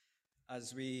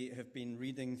as we have been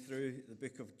reading through the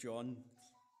book of John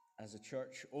as a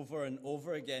church over and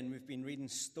over again. We've been reading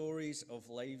stories of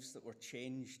lives that were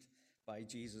changed by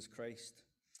Jesus Christ.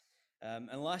 And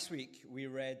last week we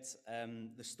read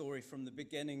the story from the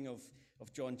beginning of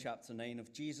John chapter 9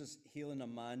 of Jesus healing a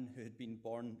man who had been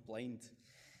born blind.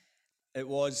 It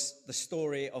was the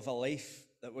story of a life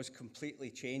that was completely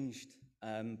changed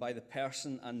by the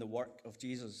person and the work of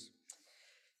Jesus.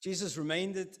 Jesus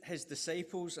reminded his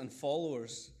disciples and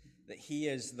followers that he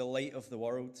is the light of the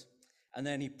world, and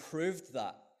then he proved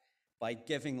that by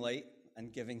giving light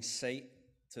and giving sight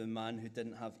to the man who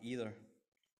didn't have either.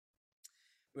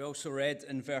 We also read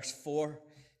in verse 4,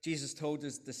 Jesus told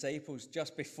his disciples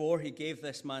just before he gave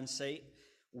this man sight,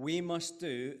 "We must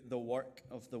do the work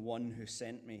of the one who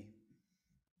sent me."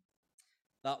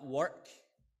 That work,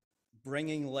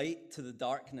 bringing light to the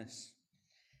darkness,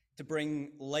 to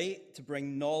bring light, to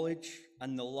bring knowledge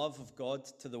and the love of God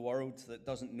to the world that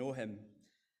doesn't know him.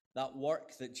 That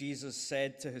work that Jesus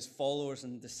said to his followers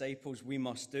and disciples we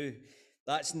must do,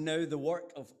 that's now the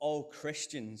work of all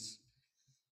Christians.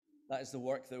 That is the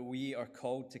work that we are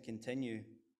called to continue,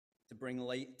 to bring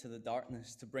light to the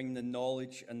darkness, to bring the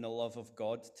knowledge and the love of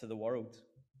God to the world.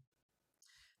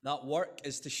 That work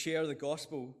is to share the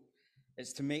gospel.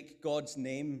 It's to make God's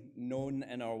name known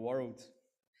in our world.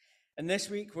 And this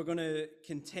week, we're going to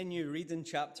continue reading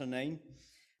chapter 9.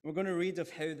 We're going to read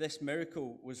of how this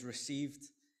miracle was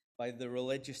received by the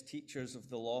religious teachers of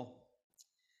the law.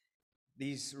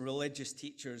 These religious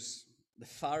teachers, the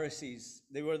Pharisees,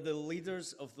 they were the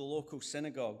leaders of the local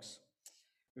synagogues.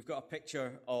 We've got a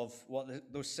picture of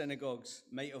what those synagogues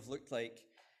might have looked like,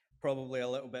 probably a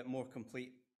little bit more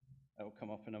complete. It'll come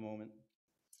up in a moment.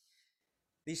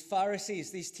 These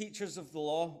Pharisees, these teachers of the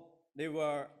law, they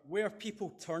were where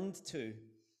people turned to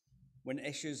when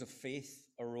issues of faith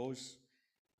arose,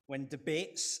 when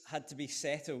debates had to be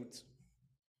settled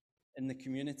in the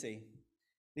community.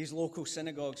 These local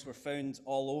synagogues were found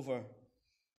all over.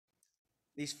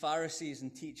 These Pharisees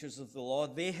and teachers of the law,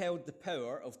 they held the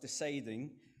power of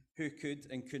deciding who could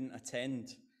and couldn't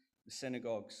attend the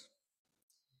synagogues.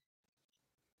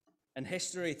 And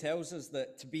history tells us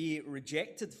that to be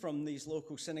rejected from these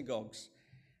local synagogues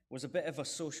was a bit of a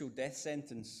social death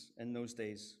sentence in those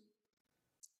days.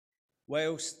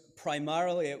 Whilst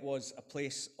primarily it was a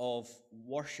place of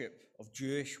worship, of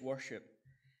Jewish worship,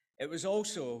 it was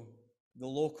also the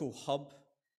local hub,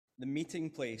 the meeting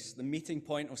place, the meeting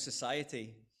point of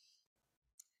society.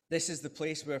 This is the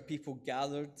place where people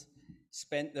gathered,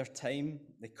 spent their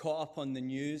time, they caught up on the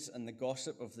news and the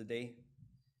gossip of the day.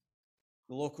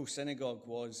 The local synagogue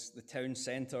was the town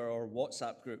centre or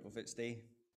WhatsApp group of its day.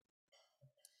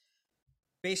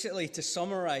 Basically, to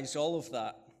summarize all of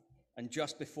that, and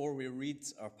just before we read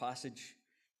our passage,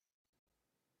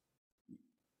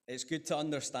 it's good to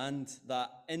understand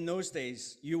that in those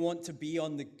days, you want to be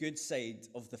on the good side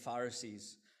of the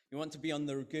Pharisees. You want to be on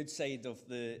the good side of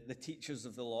the teachers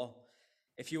of the law.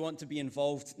 If you want to be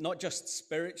involved, not just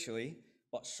spiritually,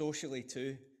 but socially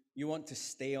too, you want to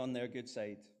stay on their good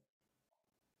side.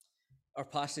 Our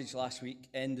passage last week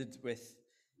ended with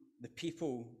the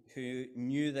people who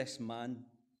knew this man,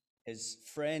 his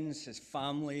friends, his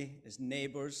family, his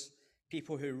neighbors,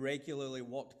 people who regularly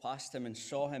walked past him and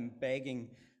saw him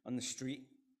begging on the street.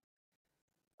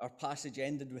 Our passage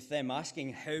ended with them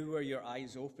asking, "How were your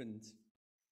eyes opened?"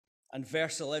 And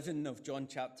verse 11 of John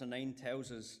chapter 9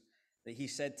 tells us that he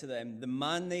said to them, "The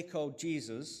man they called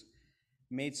Jesus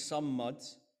made some mud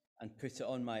and put it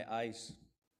on my eyes.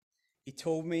 He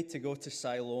told me to go to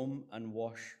Siloam and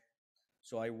wash.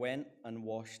 So I went and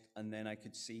washed, and then I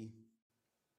could see."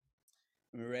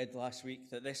 We read last week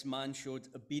that this man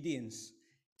showed obedience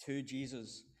to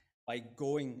Jesus by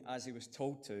going as he was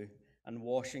told to and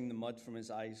washing the mud from his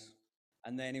eyes.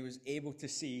 And then he was able to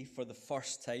see for the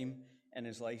first time in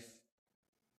his life.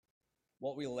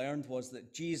 What we learned was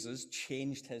that Jesus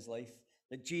changed his life,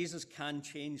 that Jesus can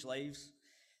change lives,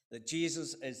 that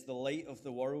Jesus is the light of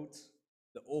the world,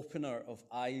 the opener of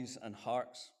eyes and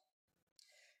hearts.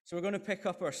 So we're going to pick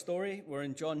up our story. We're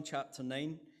in John chapter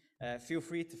 9. Feel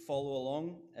free to follow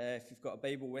along if you've got a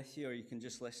Bible with you, or you can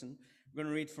just listen. We're going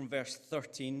to read from verse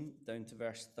 13 down to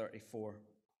verse 34.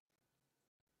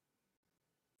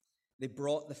 They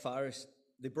brought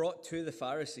to the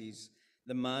Pharisees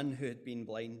the man who had been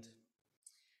blind.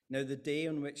 Now the day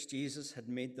on which Jesus had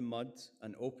made the mud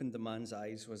and opened the man's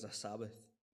eyes was a Sabbath.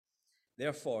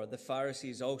 Therefore the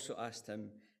Pharisees also asked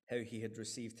him how he had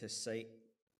received his sight.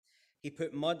 "He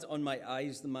put mud on my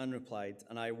eyes," the man replied,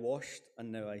 "and I washed,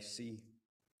 and now I see."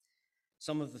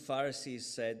 Some of the Pharisees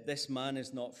said, "This man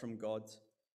is not from God,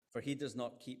 for he does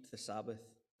not keep the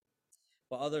Sabbath."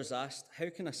 But others asked, "How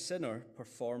can a sinner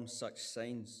perform such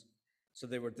signs?" So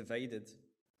they were divided.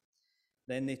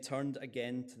 Then they turned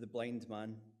again to the blind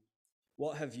man.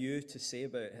 "What have you to say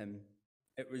about him?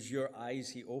 It was your eyes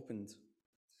he opened."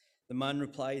 The man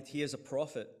replied, "He is a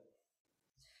prophet."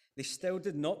 They still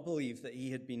did not believe that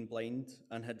he had been blind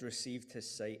and had received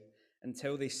his sight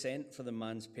until they sent for the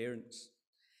man's parents.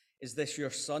 "Is this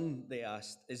your son?" they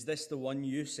asked. "Is this the one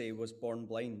you say was born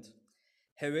blind?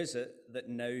 How is it that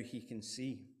now he can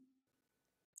see?"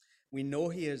 "We know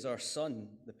he is our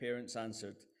son," the parents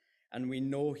answered, "and we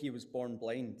know he was born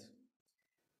blind.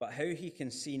 But how he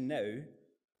can see now,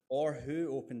 or who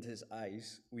opened his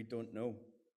eyes, we don't know.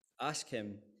 Ask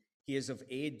him. He is of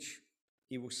age.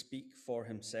 He will speak for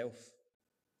himself."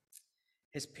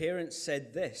 His parents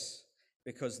said this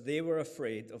because they were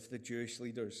afraid of the Jewish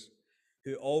leaders,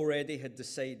 who already had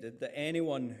decided that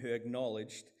anyone who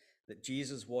acknowledged that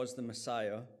Jesus was the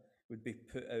Messiah would be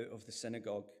put out of the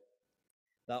synagogue.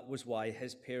 That was why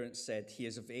his parents said, "He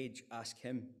is of age, ask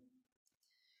him."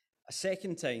 A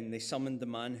second time they summoned the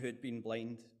man who had been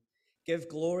blind. "Give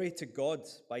glory to God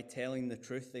by telling the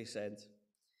truth," they said.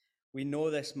 "We know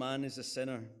this man is a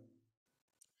sinner."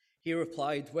 He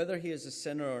replied, "Whether he is a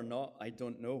sinner or not, I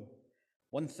don't know.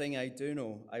 One thing I do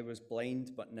know, I was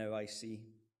blind, but now I see."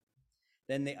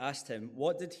 Then they asked him,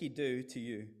 "What did he do to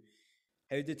you?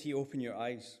 How did he open your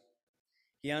eyes?"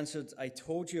 He answered, "I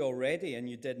told you already, and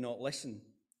you did not listen.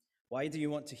 Why do you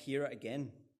want to hear it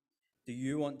again? Do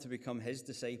you want to become his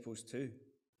disciples too?"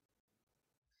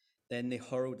 Then they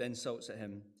hurled insults at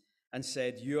him and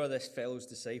said, "You are this fellow's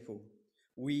disciple.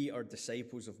 We are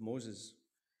disciples of Moses.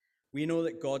 We know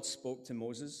that God spoke to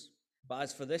Moses, but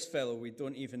as for this fellow, we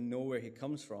don't even know where he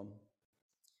comes from."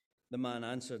 The man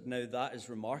answered, "Now that is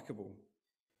remarkable.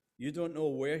 You don't know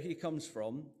where he comes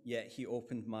from, yet he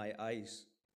opened my eyes.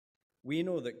 We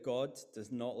know that God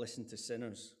does not listen to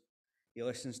sinners. He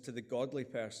listens to the godly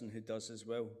person who does his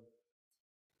will.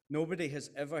 Nobody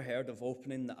has ever heard of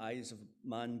opening the eyes of a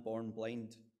man born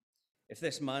blind. If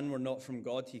this man were not from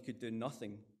God, he could do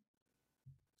nothing."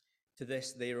 To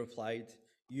this they replied,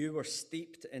 "You were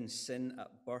steeped in sin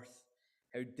at birth.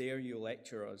 How dare you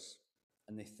lecture us?"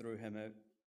 And they threw him out.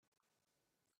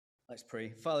 Let's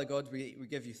pray. Father God, we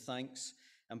give you thanks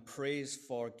and praise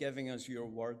for giving us your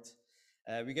word.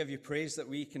 We give you praise that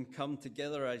we can come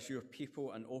together as your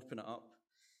people and open it up.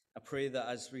 I pray that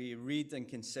as we read and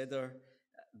consider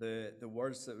the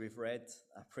words that we've read,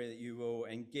 I pray that you will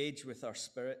engage with our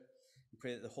spirit. I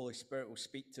pray that the Holy Spirit will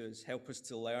speak to us, help us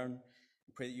to learn.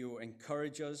 I pray that you will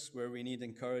encourage us where we need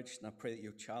encouraged, and I pray that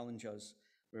you'll challenge us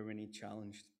where we need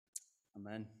challenged.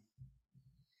 Amen.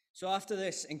 So after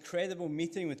this incredible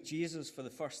meeting with Jesus for the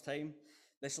first time,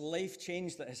 this life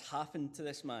change that has happened to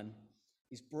this man,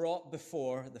 he's brought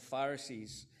before the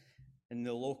Pharisees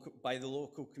by the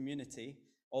local community,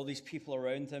 all these people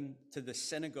around him, to the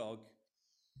synagogue.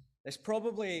 This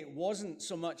probably wasn't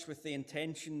so much with the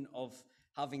intention of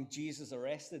having Jesus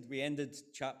arrested. We ended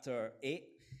chapter 8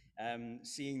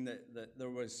 seeing that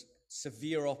there was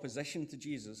severe opposition to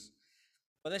Jesus.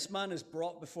 But this man is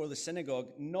brought before the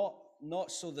synagogue,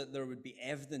 not so that there would be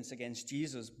evidence against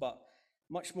Jesus, but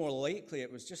much more likely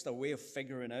it was just a way of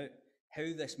figuring out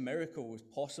how this miracle was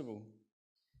possible.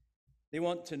 They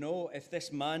want to know if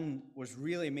this man was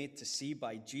really made to see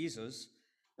by Jesus,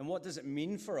 and what does it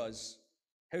mean for us?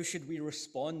 How should we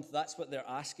respond? That's what they're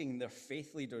asking their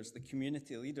faith leaders, the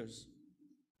community leaders.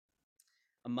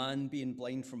 A man being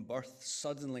blind from birth,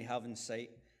 suddenly having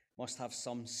sight, must have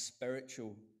some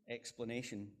spiritual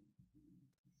explanation.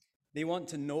 They want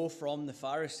to know from the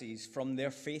Pharisees, from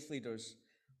their faith leaders,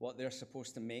 what they're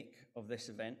supposed to make of this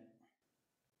event.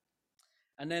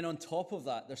 And then on top of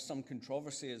that, there's some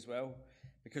controversy as well,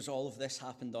 because all of this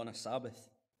happened on a Sabbath.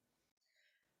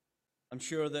 I'm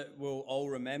sure that we'll all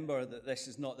remember that this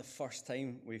is not the first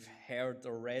time we've heard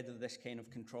or read of this kind of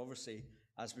controversy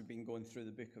as we've been going through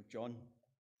the book of John.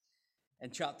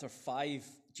 In chapter 5,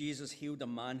 Jesus healed a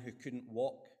man who couldn't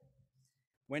walk.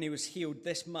 When he was healed,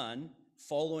 this man,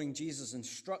 following Jesus'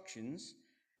 instructions,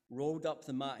 rolled up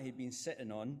the mat he'd been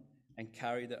sitting on and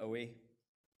carried it away.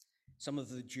 Some of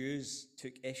the Jews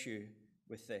took issue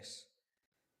with this.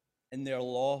 In their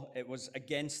law, it was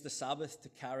against the Sabbath to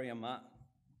carry a mat.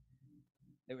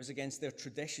 It was against their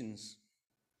traditions.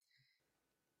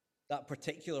 That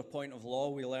particular point of law,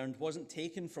 we learned, wasn't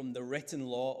taken from the written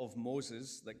law of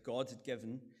Moses that God had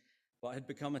given, but had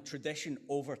become a tradition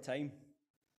over time.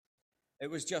 It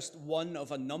was just one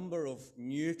of a number of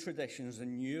new traditions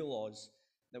and new laws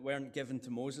that weren't given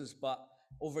to Moses, but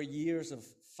over years of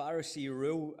Pharisee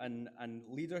rule and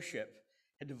leadership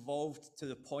had evolved to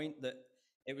the point that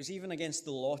It was even against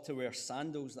the law to wear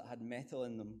sandals that had metal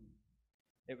in them.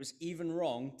 It was even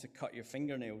wrong to cut your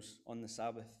fingernails on the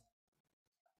Sabbath.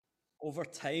 Over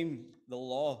time, the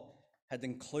law had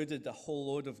included a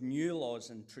whole load of new laws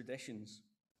and traditions.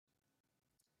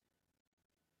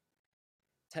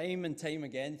 Time and time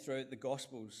again throughout the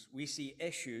Gospels, we see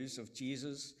issues of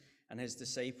Jesus and his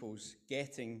disciples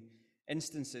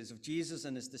instances of Jesus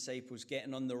and his disciples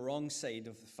getting on the wrong side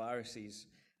of the Pharisees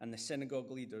and the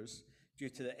synagogue leaders due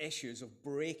to the issues of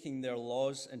breaking their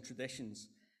laws and traditions.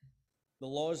 The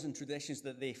laws and traditions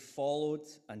that they followed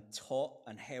and taught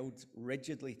and held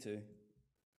rigidly to.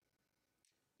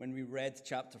 When we read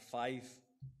chapter 5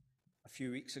 a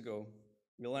few weeks ago,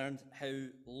 we learned how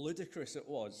ludicrous it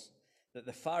was that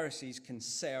the Pharisees'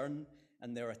 concern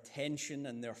and their attention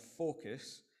and their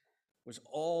focus was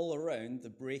all around the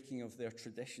breaking of their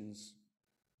traditions,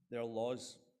 their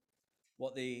laws.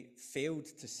 What they failed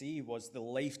to see was the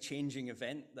life-changing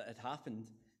event that had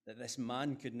happened, that this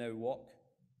man could now walk.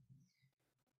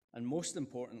 And most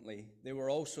importantly, they were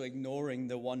also ignoring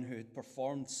the one who had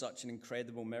performed such an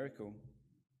incredible miracle.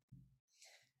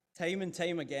 Time and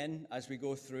time again, as we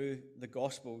go through the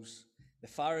Gospels, the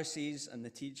Pharisees and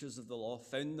the teachers of the law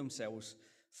found themselves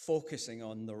focusing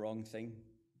on the wrong thing.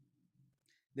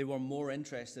 They were more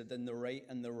interested in the right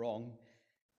and the wrong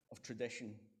of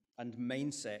tradition and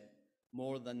mindset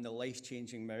more than the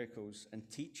life-changing miracles and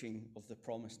teaching of the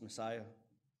promised Messiah.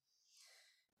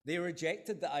 They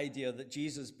rejected the idea of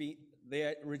Jesus being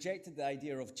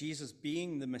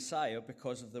the Messiah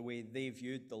because of the way they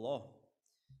viewed the law.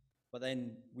 But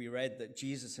then we read that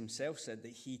Jesus himself said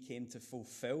that he came to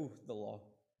fulfill the law.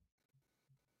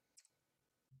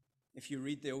 If you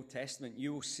read the Old Testament,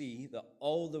 you will see that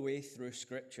all the way through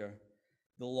Scripture,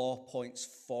 the law points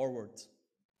forward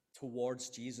towards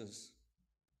Jesus,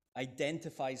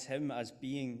 identifies him as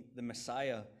being the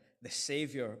Messiah, the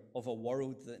Savior of a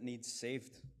world that needs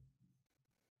saved.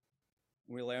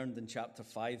 We learned in chapter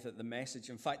 5 that the message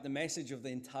of the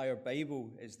entire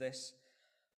Bible is this: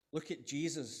 look at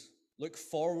Jesus, look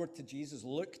forward to Jesus,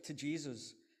 look to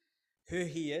Jesus, who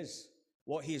he is,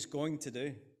 what he is going to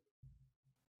do.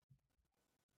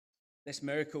 This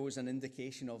miracle was an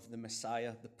indication of the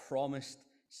Messiah, the promised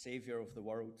Savior of the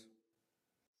world.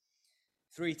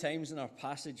 3 times in our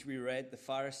passage we read the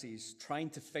Pharisees trying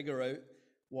to figure out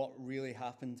what really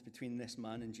happened between this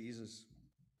man and Jesus.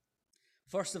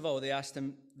 First of all, they asked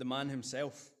him, the man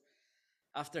himself.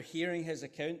 After hearing his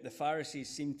account, the Pharisees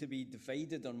seem to be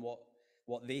divided on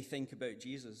what they think about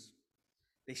Jesus.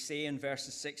 They say in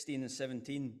verses 16 and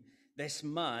 17, this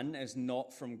man is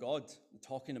not from God,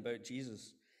 talking about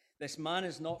Jesus. This man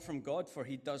is not from God, for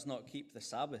he does not keep the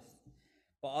Sabbath.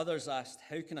 But others asked,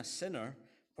 how can a sinner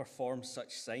perform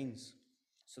such signs?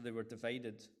 So they were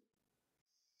divided.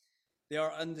 They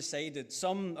are undecided.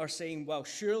 Some are saying, well,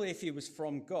 surely if he was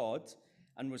from God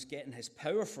and was getting his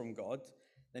power from God,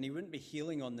 then he wouldn't be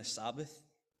healing on the Sabbath.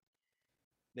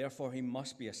 Therefore, he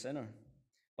must be a sinner.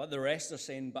 But the rest are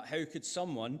saying, but how could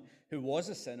someone who was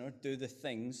a sinner do the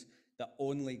things that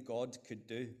only God could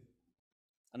do?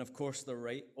 And of course, they're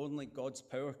right. Only God's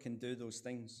power can do those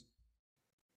things.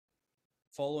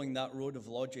 Following that road of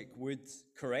logic would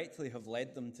correctly have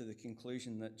led them to the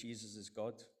conclusion that Jesus is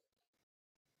God.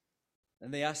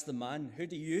 And they asked the man, who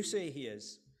do you say he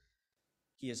is?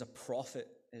 He is a prophet,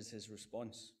 is his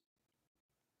response.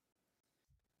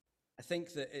 I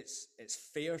think that it's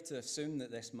fair to assume that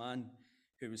this man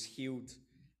who was healed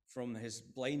from his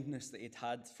blindness that he'd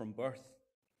had from birth,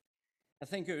 I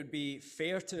think it would be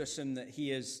fair to assume that he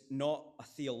is not a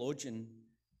theologian,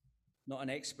 not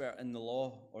an expert in the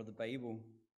law or the Bible,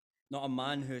 not a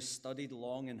man who has studied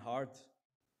long and hard.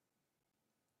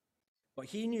 But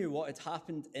he knew what had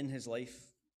happened in his life.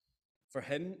 For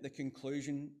him, the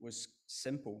conclusion was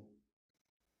simple.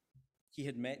 He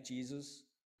had met Jesus.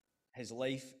 His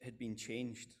life had been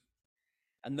changed.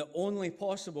 And the only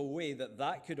possible way that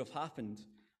that could have happened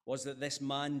was that this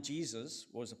man, Jesus,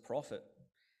 was a prophet,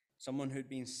 someone who'd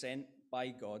been sent by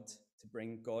God to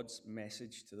bring God's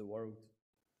message to the world.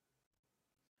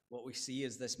 What we see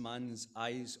is this man's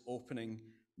eyes opening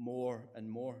more and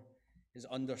more, his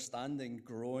understanding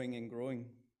growing and growing.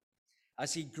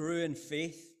 As he grew in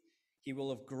faith, he will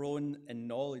have grown in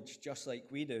knowledge just like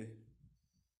we do.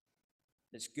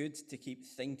 It's good to keep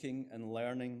thinking and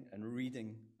learning and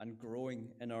reading and growing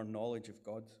in our knowledge of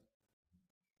God.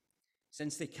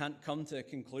 Since they can't come to a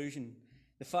conclusion,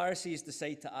 the Pharisees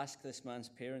decide to ask this man's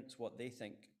parents what they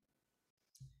think.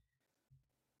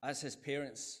 As his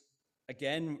parents,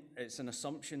 again, it's an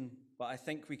assumption, but I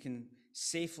think we can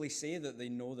safely say that they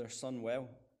know their son well.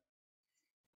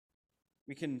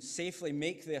 we can safely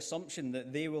make the assumption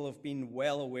that they will have been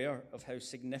well aware of how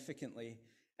significantly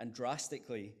and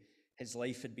drastically his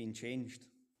life had been changed.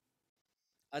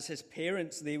 As his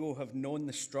parents, they will have known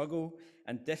the struggle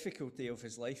and difficulty of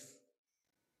his life.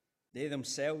 They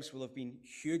themselves will have been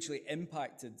hugely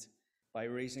impacted by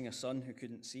raising a son who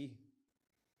couldn't see.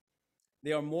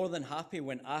 They are more than happy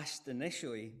when asked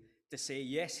initially to say,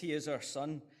 yes, he is our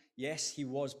son. Yes, he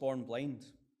was born blind.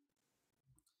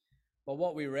 But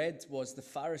what we read was the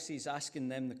Pharisees asking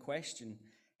them the question,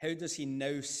 how does he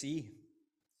now see?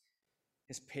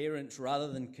 His parents,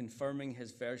 rather than confirming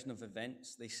his version of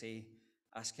events, they say,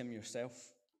 ask him yourself.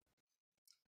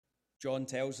 John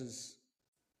tells us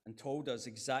and told us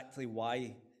exactly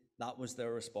why that was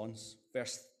their response.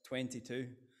 Verse 22.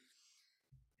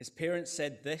 His parents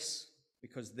said this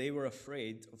because they were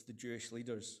afraid of the Jewish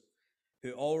leaders,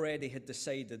 who already had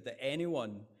decided that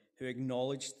anyone who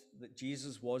acknowledged that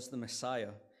Jesus was the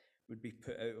Messiah would be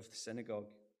put out of the synagogue.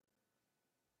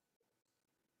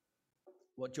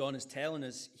 What John is telling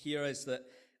us here is that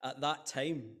at that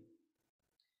time,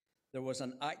 there was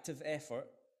an active effort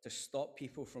to stop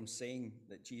people from saying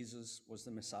that Jesus was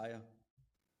the Messiah.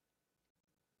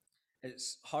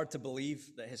 It's hard to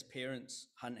believe that his parents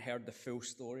hadn't heard the full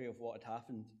story of what had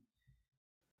happened.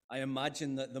 I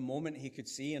imagine that the moment he could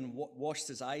see and washed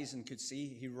his eyes and could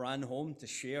see, he ran home to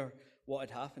share what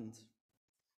had happened.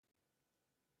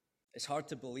 It's hard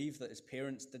to believe that his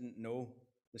parents didn't know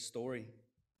the story,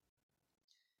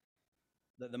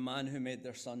 that the man who made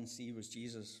their son see was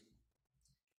Jesus.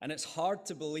 And it's hard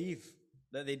to believe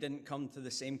that they didn't come to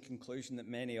the same conclusion that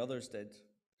many others did.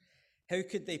 How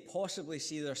could they possibly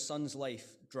see their son's life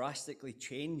drastically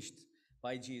changed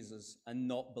by Jesus and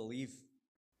not believe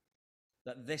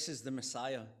that this is the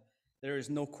Messiah? There is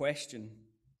no question.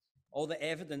 All the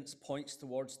evidence points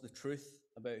towards the truth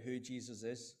about who Jesus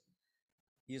is.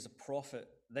 He is a prophet.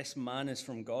 This man is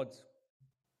from God.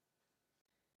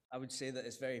 I would say that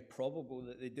it's very probable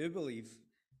that they do believe,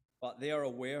 but they are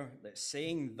aware that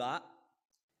saying that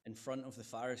in front of the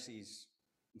Pharisees,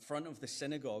 in front of the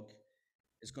synagogue,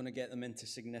 is going to get them into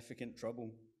significant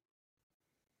trouble.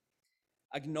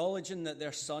 Acknowledging that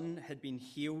their son had been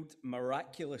healed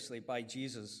miraculously by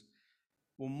Jesus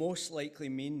will most likely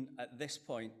mean, at this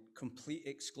point, complete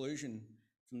exclusion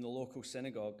from the local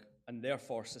synagogue and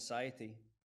therefore society.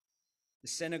 The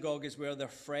synagogue is where their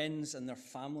friends and their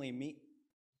family meet.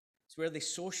 It's where they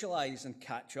socialize and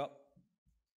catch up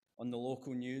on the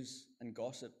local news and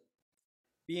gossip.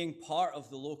 Being part of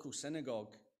the local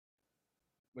synagogue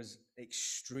was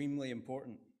extremely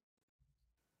important.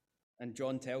 And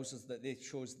John tells us that they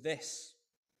chose this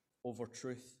over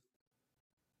truth.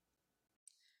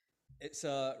 It's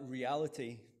a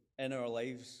reality in our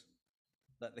lives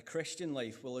that the Christian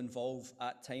life will involve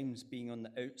at times being on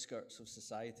the outskirts of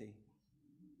society.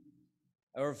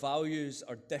 Our values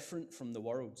are different from the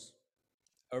world's.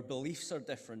 Our beliefs are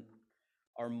different.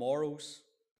 Our morals,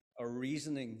 our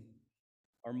reasoning,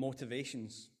 our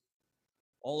motivations,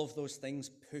 all of those things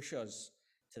push us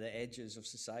to the edges of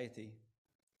society.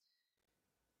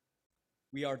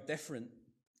 We are different.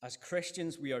 As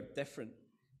Christians, we are different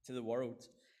to the world.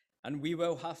 And we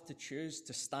will have to choose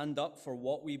to stand up for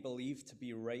what we believe to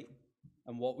be right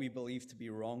and what we believe to be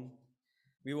wrong.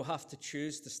 We will have to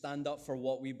choose to stand up for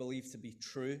what we believe to be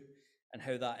true and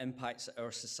how that impacts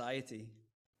our society.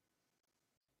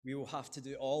 We will have to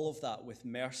do all of that with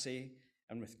mercy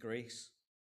and with grace.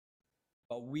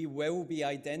 But we will be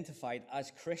identified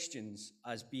as Christians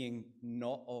as being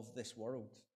not of this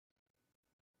world.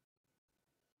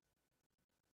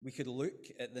 We could look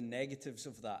at the negatives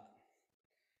of that.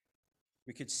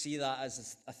 We could see that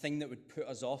as a thing that would put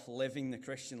us off living the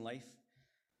Christian life.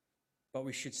 But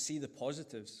we should see the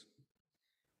positives.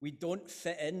 We don't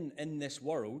fit in this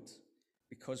world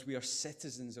because we are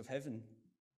citizens of heaven.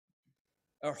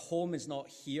 Our home is not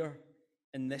here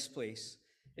in this place.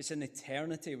 It's in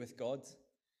eternity with God.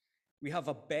 We have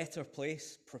a better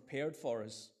place prepared for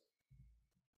us.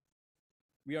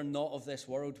 We are not of this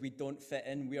world. We don't fit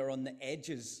in. We are on the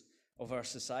edges of our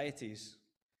societies.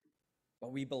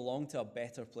 But we belong to a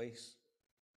better place.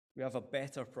 We have a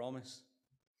better promise.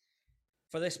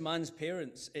 For this man's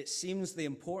parents, it seems the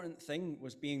important thing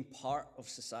was being part of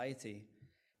society,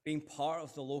 being part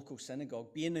of the local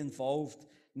synagogue, being involved,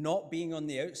 not being on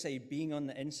the outside, being on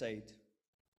the inside.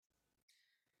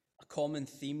 A common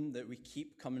theme that we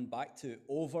keep coming back to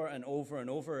over and over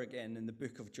and over again in the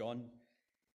book of John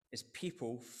is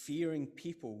people fearing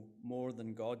people more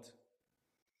than God.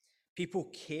 People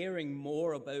caring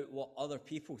more about what other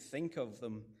people think of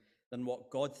them than what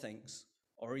God thinks,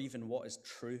 or even what is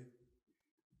true.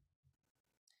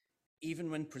 Even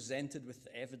when presented with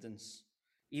evidence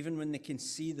even when they can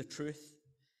see the truth,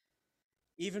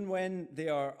 even when they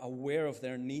are aware of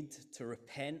their need to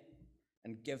repent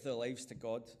and give their lives to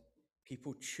God,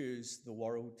 people choose the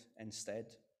world instead.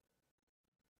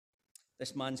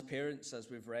 This man's parents, as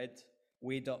we've read,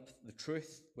 weighed up the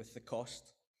truth with the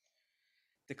cost,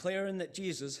 declaring that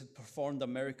Jesus had performed a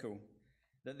miracle,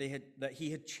 that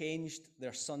he had changed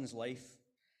their son's life,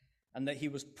 and that he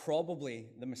was probably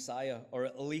the Messiah, or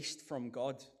at least from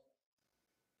God.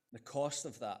 The cost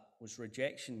of that was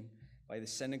rejection by the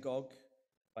synagogue,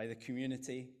 by the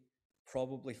community,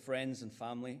 probably friends and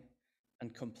family,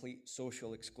 and complete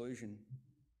social exclusion.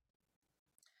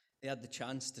 They had the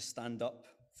chance to stand up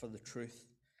for the truth,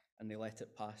 and they let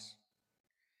it pass.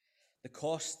 The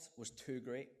cost was too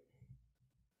great.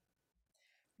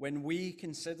 When we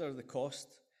consider the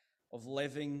cost of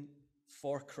living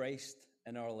for Christ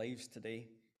in our lives today,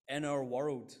 in our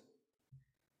world,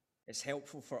 it's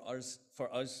helpful for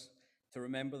us to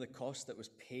remember the cost that was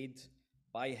paid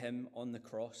by him on the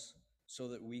cross so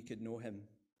that we could know him.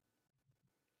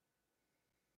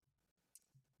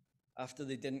 After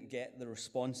they didn't get the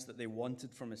response that they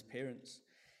wanted from his parents,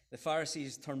 the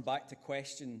Pharisees turned back to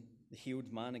question the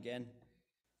healed man again.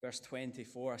 Verse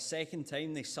 24, a second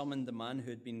time they summoned the man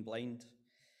who had been blind.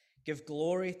 Give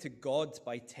glory to God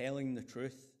by telling the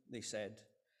truth, they said.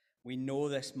 We know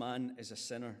this man is a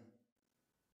sinner.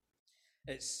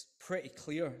 It's pretty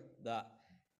clear that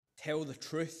tell the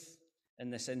truth in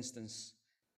this instance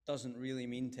doesn't really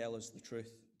mean tell us the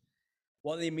truth.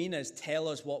 What they mean is tell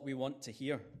us what we want to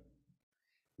hear.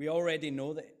 We already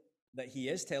know that he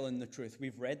is telling the truth.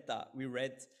 We've read that. We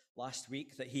read last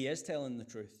week that he is telling the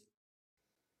truth.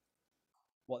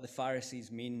 What the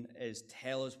Pharisees mean is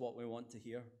tell us what we want to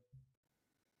hear.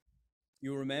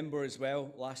 You'll remember as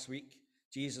well last week,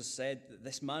 Jesus said that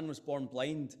this man was born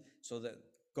blind so that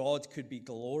God could be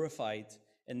glorified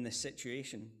in this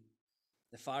situation.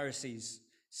 The Pharisees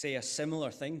say a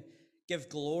similar thing. Give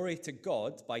glory to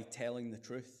God by telling the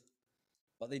truth.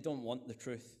 But they don't want the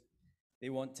truth. They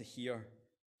want to hear.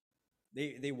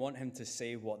 They want him to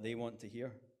say what they want to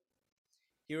hear.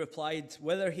 He replied,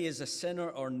 whether he is a sinner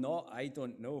or not, I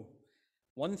don't know.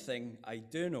 One thing I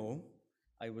do know,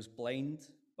 I was blind,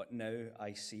 but now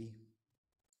I see.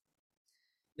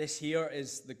 This here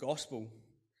is the gospel.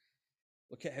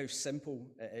 Look at how simple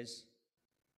it is.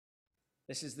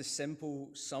 This is the simple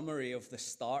summary of the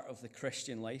start of the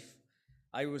Christian life.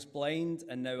 I was blind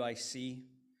and now I see.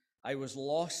 I was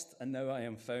lost and now I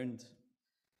am found.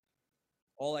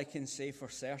 All I can say for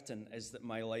certain is that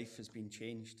my life has been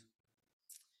changed.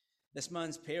 This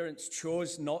man's parents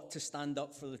chose not to stand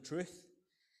up for the truth,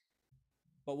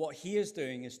 but what he is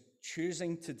doing is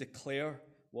choosing to declare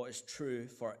what is true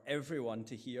for everyone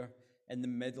to hear in the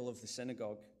middle of the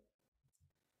synagogue.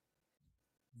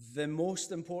 The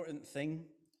most important thing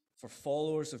for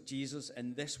followers of Jesus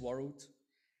in this world,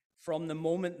 from the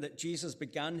moment that Jesus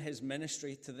began his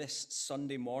ministry to this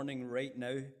Sunday morning right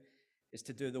now, is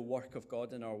to do the work of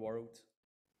God in our world.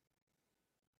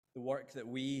 The work that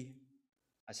we,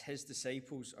 as his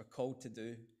disciples, are called to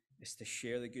do is to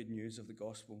share the good news of the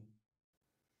gospel.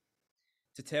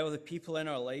 To tell the people in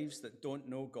our lives that don't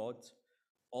know God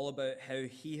all about how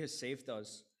he has saved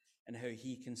us and how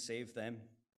he can save them.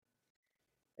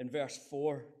 In verse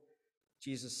 4,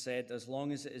 Jesus said, as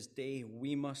long as it is day,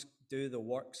 we must do the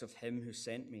works of him who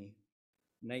sent me.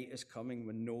 Night is coming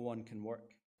when no one can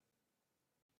work.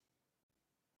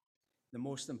 The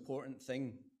most important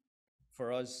thing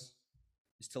for us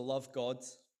is to love God,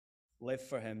 live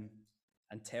for him,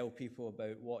 and tell people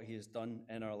about what he has done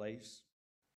in our lives.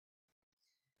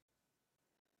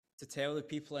 To tell the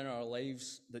people in our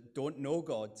lives that don't know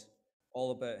God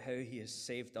all about how he has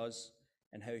saved us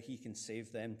and how he can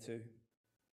save them too.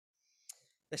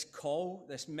 This call,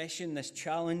 this mission, this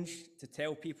challenge to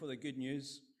tell people the good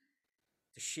news,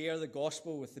 to share the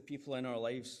gospel with the people in our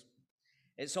lives,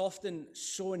 it's often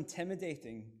so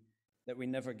intimidating that we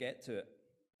never get to it.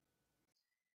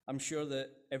 I'm sure that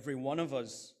every one of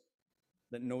us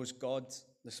that knows God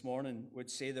this morning would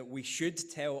say that we should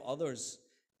tell others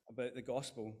about the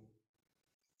gospel,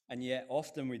 and yet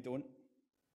often we don't.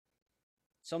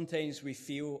 Sometimes we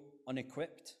feel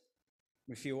unequipped,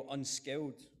 we feel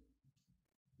unskilled,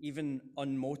 even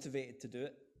unmotivated to do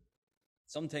it.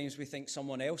 Sometimes we think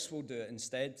someone else will do it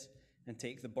instead and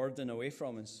take the burden away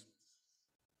from us.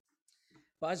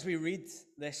 But as we read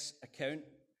this account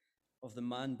of the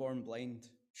man born blind,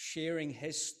 sharing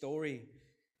his story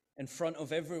in front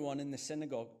of everyone in the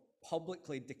synagogue,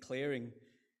 publicly declaring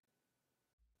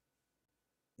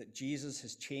that Jesus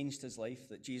has changed his life,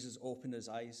 that Jesus opened his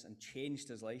eyes and changed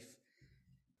his life,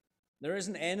 there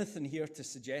isn't anything here to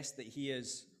suggest that he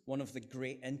is one of the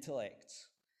great intellects,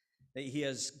 that he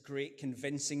has great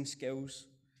convincing skills,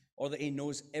 or that he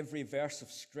knows every verse of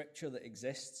Scripture that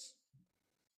exists.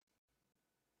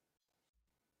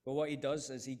 But what he does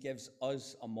is he gives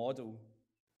us a model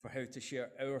for how to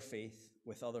share our faith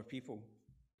with other people.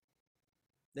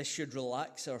 This should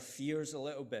relax our fears a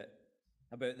little bit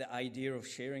about the idea of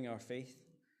sharing our faith.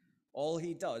 All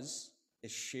he does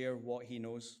is share what he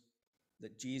knows,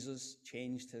 that Jesus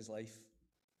changed his life.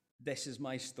 This is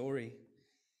my story.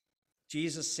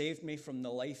 Jesus saved me from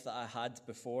the life that I had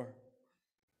before.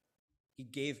 He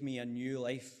gave me a new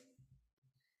life.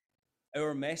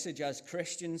 Our message as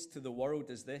Christians to the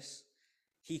world is this: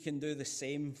 he can do the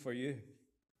same for you.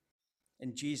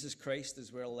 In Jesus Christ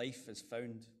is where life is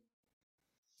found.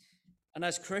 And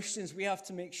as Christians, we have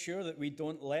to make sure that we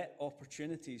don't let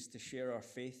opportunities to share our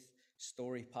faith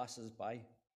story pass us by.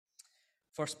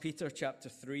 1 Peter chapter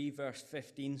 3, verse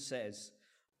 15 says,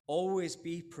 "Always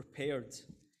be prepared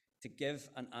to give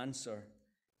an answer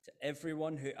to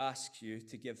everyone who asks you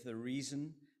to give the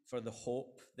reason for the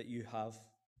hope that you have."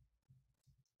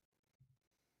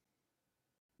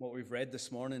 What we've read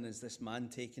this morning is this man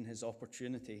taking his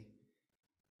opportunity,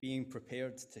 being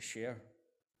prepared to share.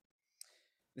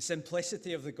 The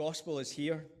simplicity of the gospel is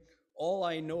here. All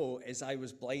I know is I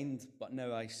was blind, but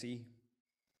now I see.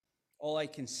 All I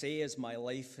can say is my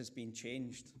life has been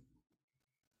changed.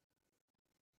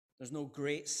 There's no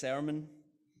great sermon,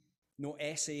 no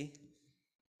essay,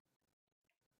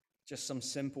 just some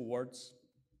simple words.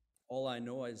 All I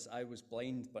know is I was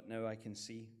blind, but now I can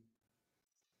see.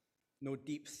 No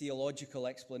deep theological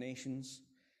explanations,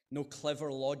 no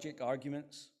clever logic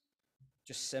arguments,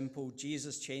 just simple,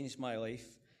 Jesus changed my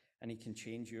life, and he can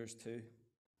change yours too.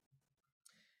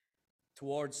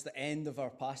 Towards the end of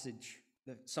our passage,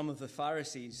 some of the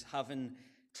Pharisees, having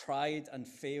tried and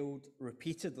failed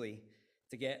repeatedly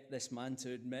to get this man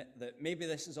to admit that maybe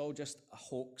this is all just a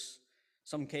hoax,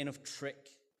 some kind of trick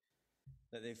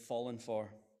that they've fallen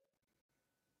for.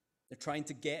 They're trying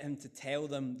to get him to tell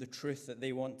them the truth that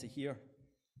they want to hear.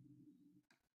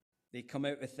 They come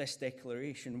out with this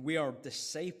declaration: "We are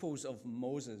disciples of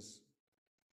Moses."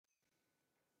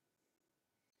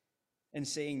 In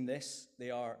saying this,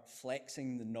 they are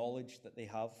flexing the knowledge that they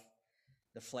have.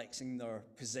 They're flexing their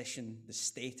position, the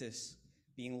status,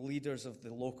 being leaders of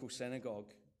the local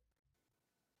synagogue.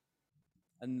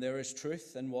 And there is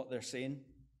truth in what they're saying.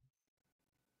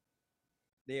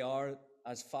 They are,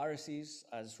 as Pharisees,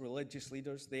 as religious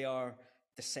leaders, they are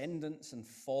descendants and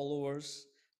followers,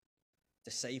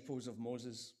 disciples of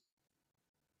Moses.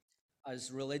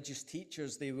 As religious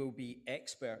teachers, they will be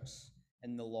experts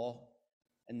in the law,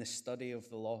 in the study of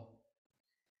the law.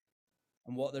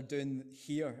 And what they're doing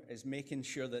here is making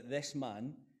sure that this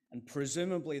man, and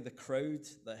presumably the crowd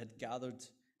that had gathered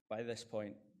by this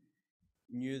point,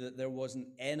 knew that there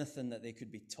wasn't anything that they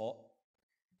could be taught.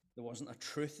 There wasn't a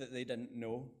truth that they didn't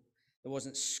know. There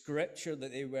wasn't scripture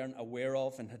that they weren't aware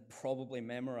of and had probably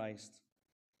memorized.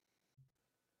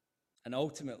 And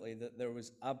ultimately, that there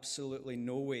was absolutely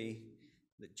no way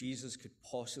that Jesus could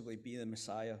possibly be the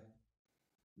Messiah,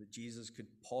 that Jesus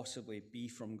could possibly be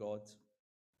from God.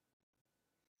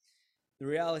 The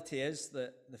reality is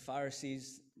that the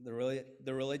Pharisees, the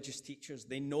religious teachers,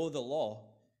 they know the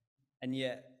law, and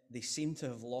yet they seem to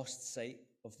have lost sight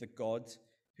of the God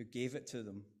who gave it to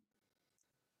them,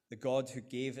 the God who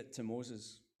gave it to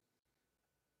Moses,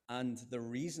 and the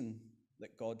reason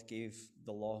that God gave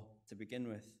the law to begin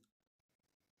with.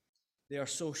 They are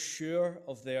so sure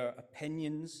of their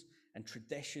opinions and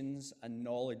traditions and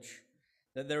knowledge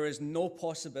that there is no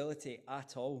possibility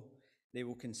at all they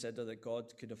will consider that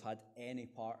God could have had any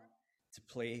part to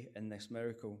play in this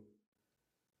miracle.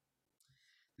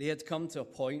 They had come to a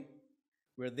point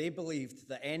where they believed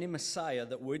that any Messiah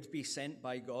that would be sent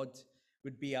by God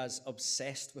would be as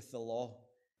obsessed with the law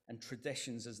and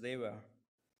traditions as they were,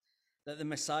 that the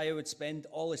Messiah would spend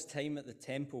all his time at the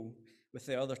temple with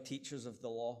the other teachers of the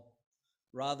law,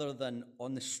 rather than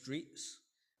on the streets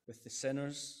with the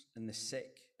sinners and the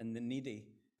sick and the needy,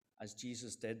 as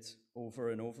Jesus did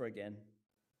over and over again.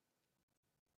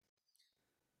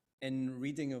 In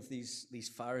reading of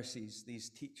these Pharisees, these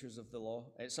teachers of the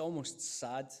law, it's almost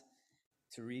sad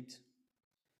to read,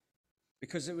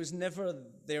 because it was never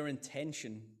their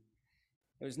intention.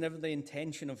 It was never the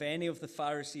intention of any of the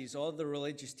Pharisees or the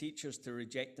religious teachers to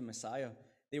reject the Messiah.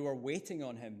 They were waiting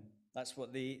on him. That's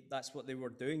what they were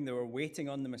doing. They were waiting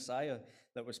on the Messiah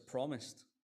that was promised.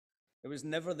 It was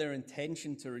never their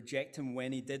intention to reject him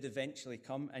when he did eventually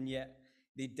come, and yet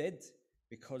they did,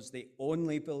 because they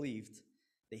only believed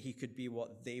that he could be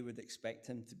what they would expect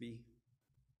him to be.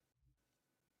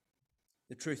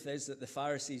 The truth is that the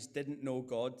Pharisees didn't know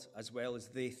God as well as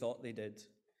they thought they did.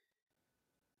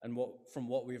 And from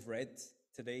what we've read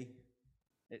today,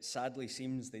 it sadly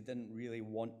seems they didn't really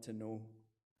want to know.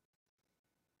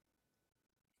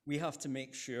 We have to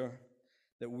make sure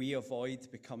that we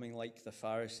avoid becoming like the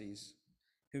Pharisees,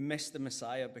 who missed the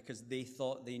Messiah because they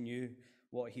thought they knew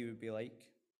what he would be like.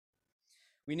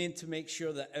 We need to make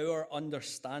sure that our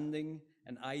understanding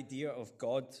and idea of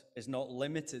God is not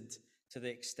limited to the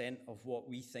extent of what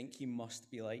we think he must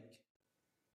be like.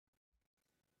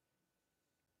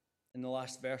 In the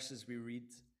last verses we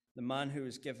read, the man who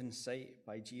was given sight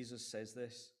by Jesus says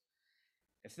this: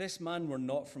 "If this man were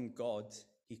not from God,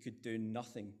 he could do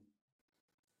nothing."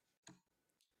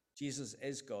 Jesus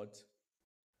is God.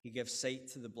 He gives sight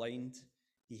to the blind,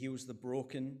 he heals the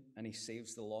broken, and he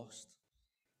saves the lost.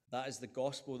 That is the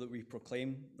gospel that we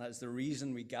proclaim. That is the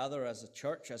reason we gather as a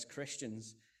church, as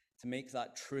Christians, to make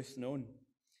that truth known.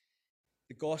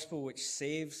 The gospel which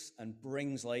saves and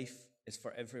brings life is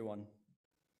for everyone.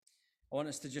 I want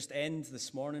us to just end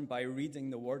this morning by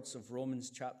reading the words of Romans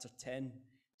chapter 10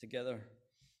 together.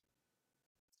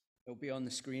 It'll be on the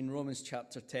screen, Romans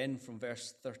chapter 10 from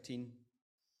verse 13.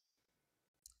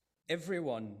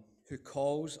 "Everyone who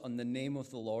calls on the name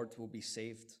of the Lord will be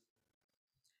saved.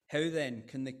 How then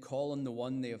can they call on the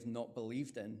one they have not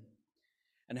believed in?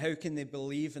 And how can they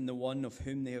believe in the one of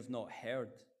whom they have not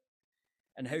heard?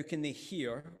 And how can they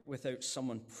hear without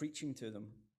someone preaching to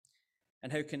them?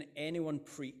 And how can anyone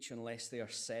preach unless they are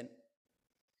sent?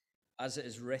 As it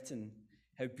is written,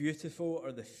 how beautiful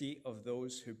are the feet of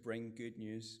those who bring good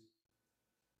news."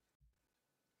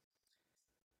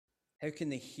 How can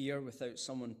they hear without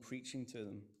someone preaching to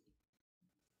them?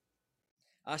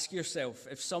 Ask yourself,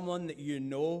 if someone that you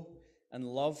know and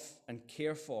love and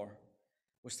care for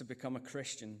was to become a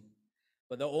Christian,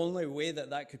 but the only way that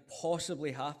that could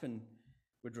possibly happen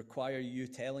would require you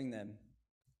telling them,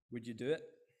 would you do it?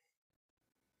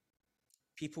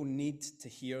 People need to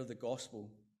hear the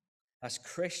gospel. As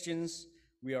Christians,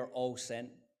 we are all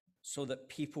sent so that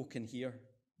people can hear.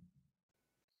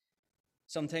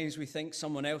 Sometimes we think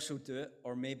someone else will do it,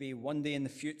 or maybe one day in the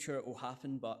future it will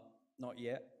happen, but not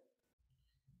yet.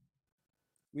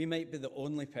 We might be the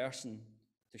only person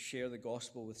to share the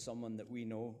gospel with someone that we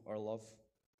know or love.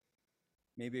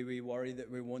 Maybe we worry that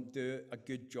we won't do a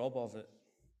good job of it.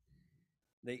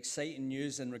 The exciting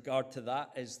news in regard to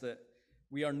that is that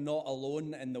we are not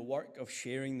alone in the work of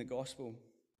sharing the gospel.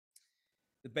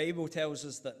 The Bible tells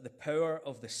us that the power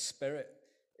of the Spirit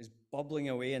is bubbling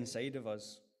away inside of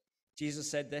us.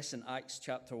 Jesus said this in Acts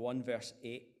chapter 1, verse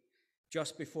 8,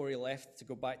 just before he left to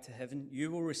go back to heaven: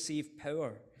 "You will receive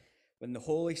power when the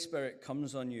Holy Spirit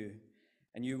comes on you,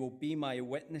 and you will be my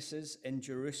witnesses in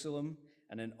Jerusalem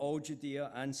and in all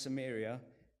Judea and Samaria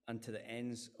and to the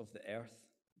ends of the earth."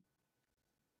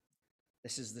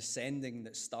 This is the sending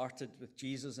that started with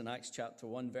Jesus in Acts chapter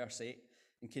 1, verse 8,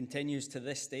 and continues to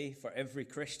this day for every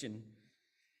Christian.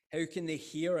 How can they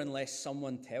hear unless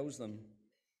someone tells them?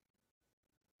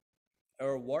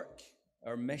 Our work,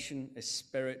 our mission is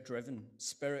Spirit-driven,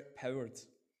 Spirit-powered.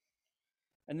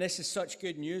 And this is such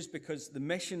good news because the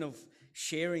mission of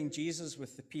sharing Jesus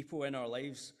with the people in our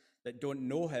lives that don't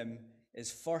know him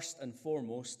is first and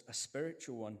foremost a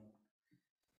spiritual one.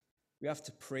 We have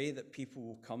to pray that people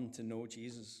will come to know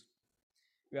Jesus.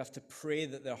 We have to pray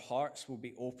that their hearts will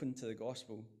be open to the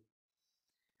gospel.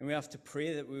 And we have to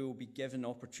pray that we will be given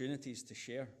opportunities to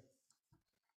share.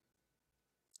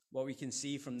 What we can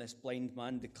see from this blind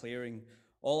man declaring,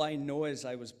 "All I know is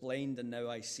I was blind and now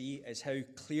I see," is how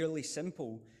clearly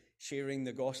simple sharing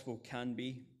the gospel can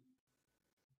be.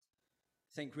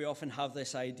 I think we often have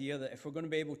this idea that if we're going to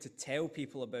be able to tell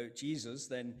people about Jesus,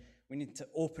 then we need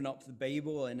to open up the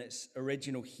Bible in its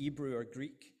original Hebrew or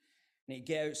Greek. We need to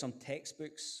get out some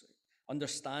textbooks,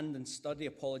 understand and study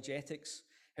apologetics,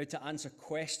 how to answer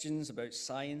questions about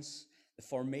science, the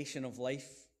formation of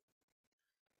life.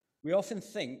 We often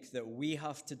think that we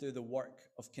have to do the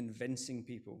work of convincing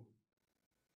people.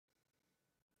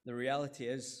 The reality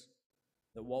is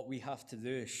that what we have to do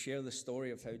is share the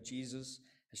story of how Jesus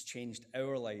has changed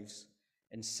our lives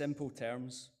in simple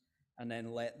terms, and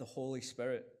then let the Holy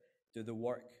Spirit do the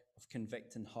work of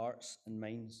convicting hearts and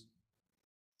minds.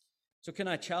 So can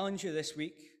I challenge you this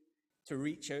week to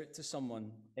reach out to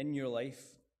someone in your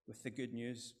life with the good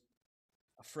news?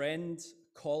 A friend,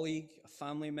 a colleague, a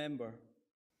family member.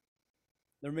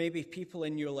 There may be people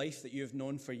in your life that you've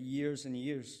known for years and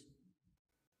years.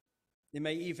 They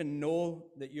might even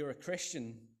know that you're a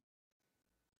Christian,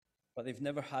 but they've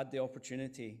never had the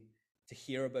opportunity to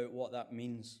hear about what that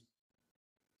means.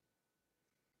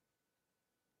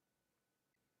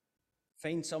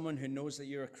 Find someone who knows that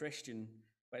you're a Christian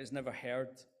but has never heard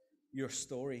your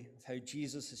story of how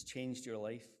Jesus has changed your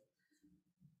life.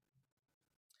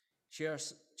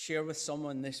 Share with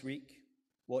someone this week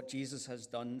what Jesus has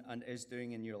done and is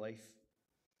doing in your life.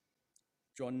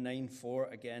 John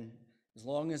 9:4 again, as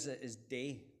long as it is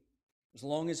day, as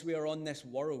long as we are on this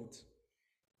world,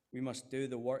 we must do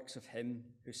the works of him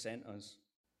who sent us.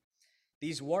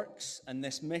 These works and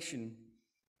this mission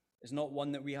is not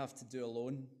one that we have to do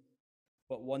alone,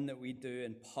 but one that we do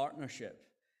in partnership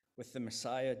with the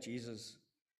Messiah, Jesus,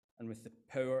 and with the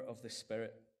power of the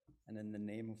Spirit, and in the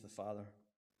name of the Father.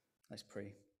 Let's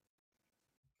pray.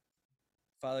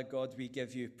 Father God, we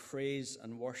give you praise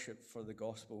and worship for the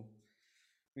gospel.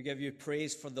 We give you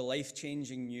praise for the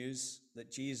life-changing news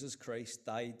that Jesus Christ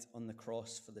died on the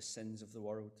cross for the sins of the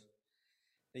world,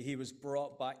 that he was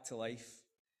brought back to life,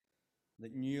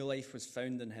 that new life was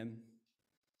found in him.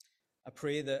 I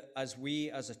pray that as we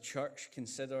as a church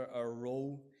consider our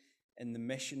role in the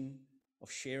mission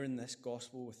of sharing this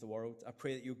gospel with the world, I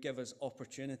pray that you'll give us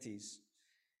opportunities,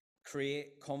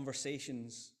 create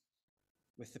conversations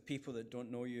with the people that don't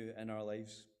know you in our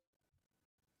lives.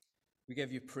 We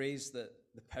give you praise that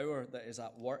the power that is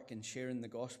at work in sharing the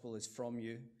gospel is from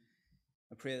you.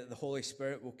 I pray that the Holy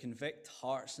Spirit will convict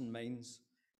hearts and minds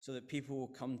so that people will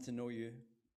come to know you,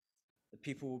 that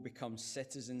people will become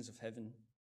citizens of heaven,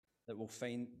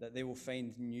 that they will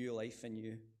find new life in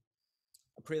you.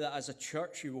 I pray that as a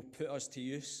church you will put us to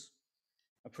use.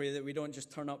 I pray that we don't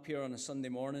just turn up here on a Sunday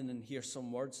morning and hear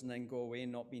some words and then go away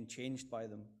not being changed by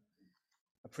them.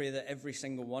 I pray that every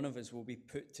single one of us will be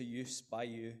put to use by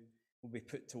you, will be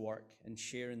put to work in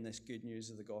sharing this good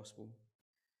news of the gospel.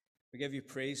 We give you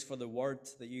praise for the word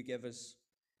that you give us.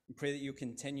 We pray that you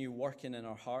continue working in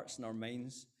our hearts and our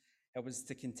minds. Help us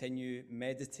to continue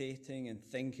meditating and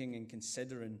thinking and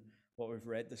considering what we've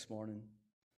read this morning.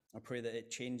 I pray that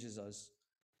it changes us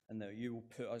and that you will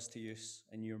put us to use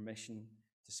in your mission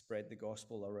to spread the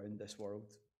gospel around this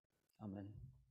world. Amen.